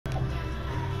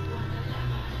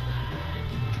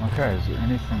Okay, is there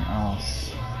anything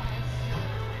else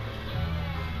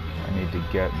I need to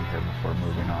get in here before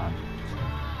moving on?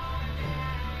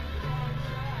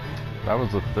 That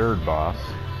was the third boss,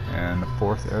 and the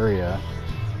fourth area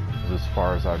is as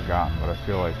far as I've gotten, but I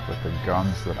feel like with the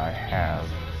guns that I have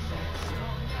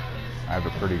a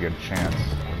pretty good chance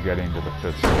of getting to the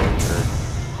fifth stage, or,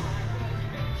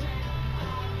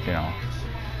 you know,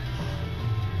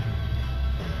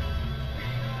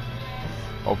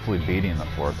 hopefully beating the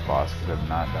fourth boss, because I've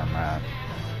not done that,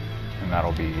 and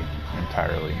that'll be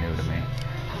entirely new to me.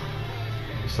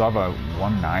 So I have a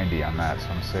 190 on that, so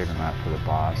I'm saving that for the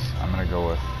boss. I'm going to go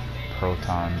with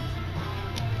Proton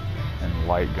and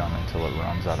Light Gun until it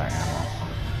runs out of ammo.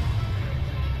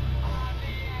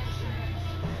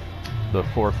 The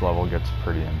fourth level gets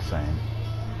pretty insane.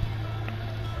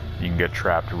 You can get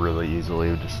trapped really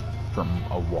easily just from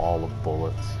a wall of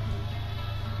bullets.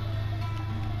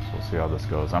 So we'll see how this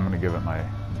goes. I'm going to give it my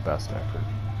best effort.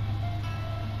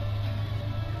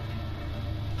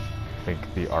 I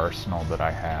think the arsenal that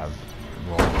I have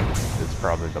is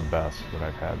probably the best that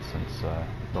I've had since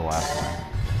the last time.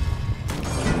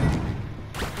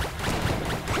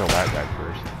 Kill that guy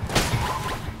first.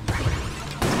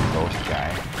 Ghost guy.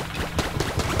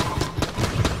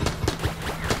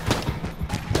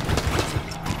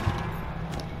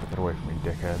 Get away from me,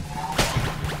 dickhead.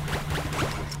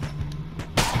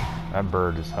 That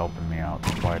bird is helping me out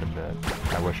quite a bit.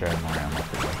 I wish I had more ammo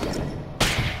for this.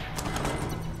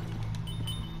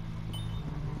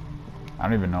 I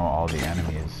don't even know all the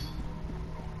enemies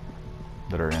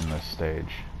that are in this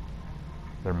stage.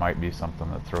 There might be something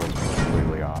that throws me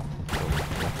completely off.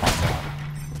 We'll find out.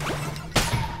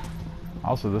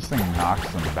 Also, this thing knocks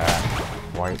them back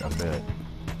quite a bit.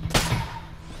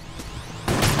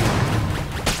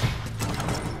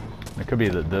 It could be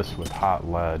that this with hot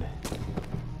lead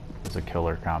is a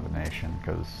killer combination,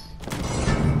 because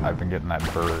I've been getting that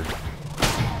bird.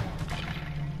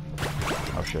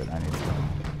 Oh shit, I need to...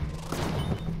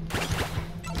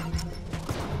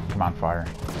 Come on, fire.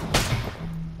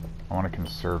 I want to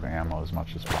conserve ammo as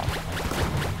much as possible.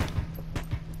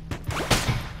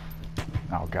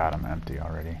 Oh god, I'm empty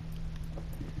already.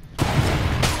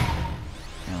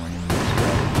 And when you move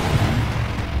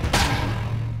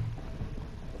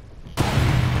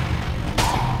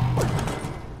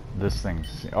straight, this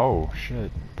thing's... Oh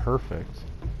shit, perfect.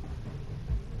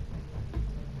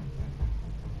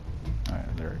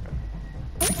 Alright, there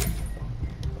we go.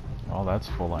 Well, that's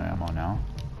full of ammo now.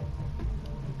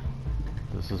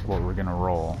 This is what we're gonna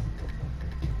roll.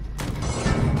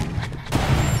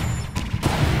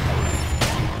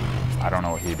 I don't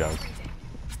know what he does.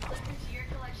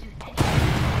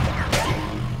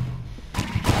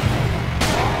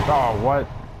 Oh, what?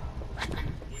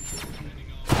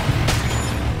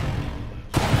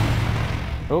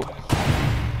 Oh.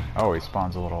 Oh, he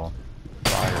spawns a little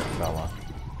fire fella.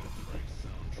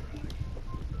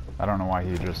 I don't know why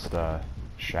he just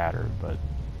shattered, but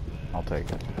I'll take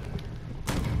it.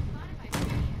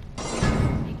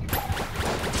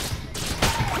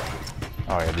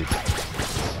 Oh yeah, these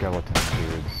skeleton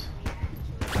dudes.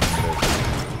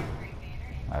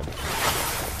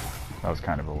 That was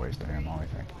kind of a waste of ammo, I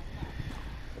think.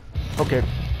 Okay,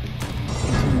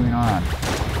 continuing on.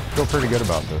 Feel pretty good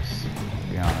about this, to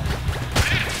be honest.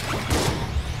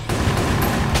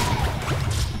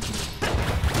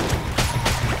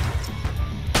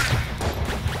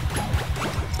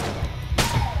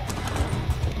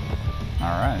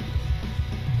 Alright.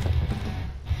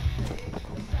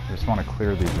 Just want to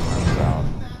clear these rooms out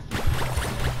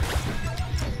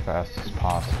as fast as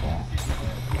possible.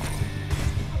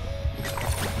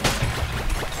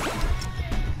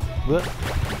 Blech.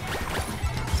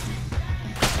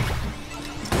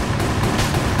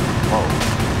 Whoa.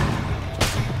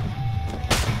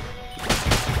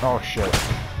 Oh shit.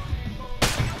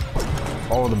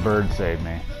 Oh, the bird saved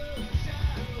me.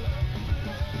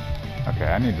 Okay,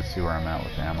 I need to see where I'm at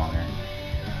with ammo here.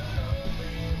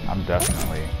 I'm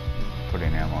definitely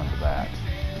putting ammo into that.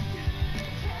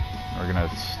 We're gonna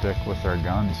stick with our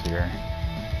guns here.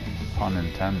 Pun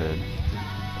intended.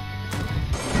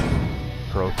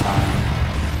 Proton.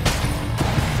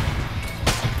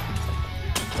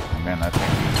 Oh man, that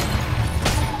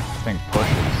thing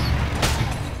pushes.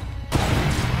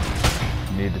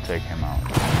 Need to take him out.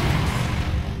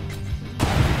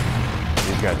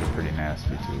 These guys are pretty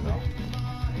nasty too, though.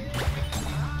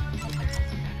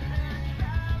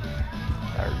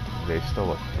 Are they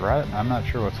still a threat? I'm not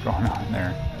sure what's going on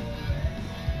there.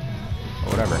 But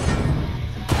whatever.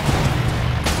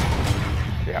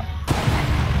 Yeah.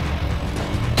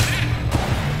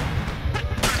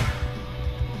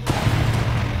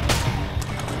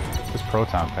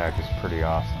 proton pack is pretty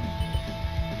awesome.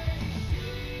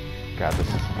 God, this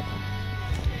is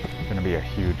gonna be a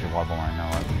huge level, I know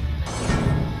it.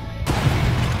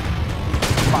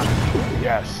 Come on.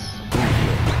 Yes.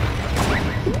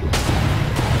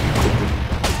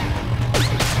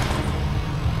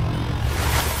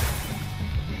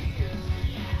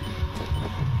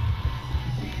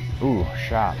 Ooh,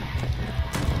 shot.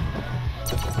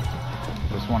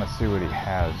 Just want to see what he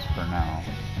has for now.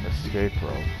 Escape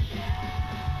rope.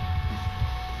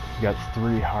 He got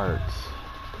 3 hearts.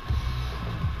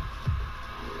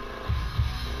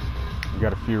 We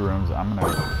got a few rooms. I'm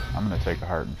gonna take a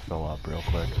heart and fill up real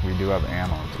quick. We do have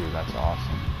ammo too. That's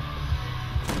awesome.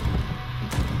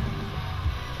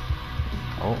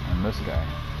 Oh, and this guy.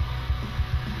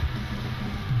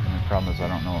 The only problem is I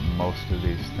don't know what most of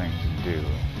these things do.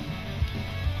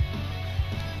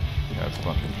 Yeah, it's a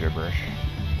bunch of gibberish.